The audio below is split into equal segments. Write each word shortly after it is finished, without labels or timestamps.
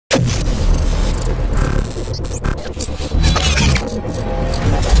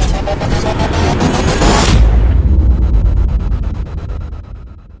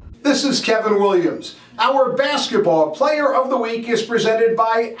This is Kevin Williams. Our basketball player of the week is presented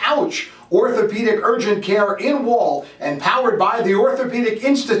by Ouch, Orthopedic Urgent Care in Wall and powered by the Orthopedic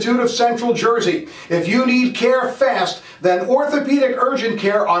Institute of Central Jersey. If you need care fast, then Orthopedic Urgent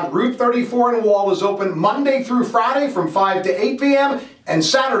Care on Route 34 in Wall is open Monday through Friday from 5 to 8 p.m. and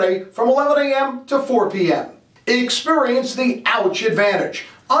Saturday from 11 a.m. to 4 p.m. Experience the Ouch advantage.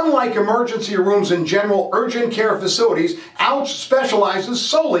 Unlike emergency rooms and general urgent care facilities, Ouch specializes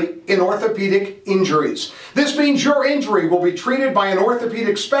solely in orthopedic injuries. This means your injury will be treated by an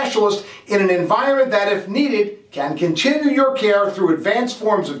orthopedic specialist in an environment that, if needed, can continue your care through advanced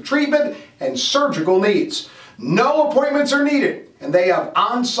forms of treatment and surgical needs. No appointments are needed, and they have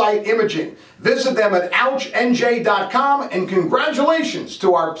on-site imaging. Visit them at ouchnj.com, and congratulations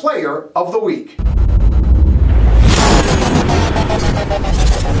to our Player of the Week.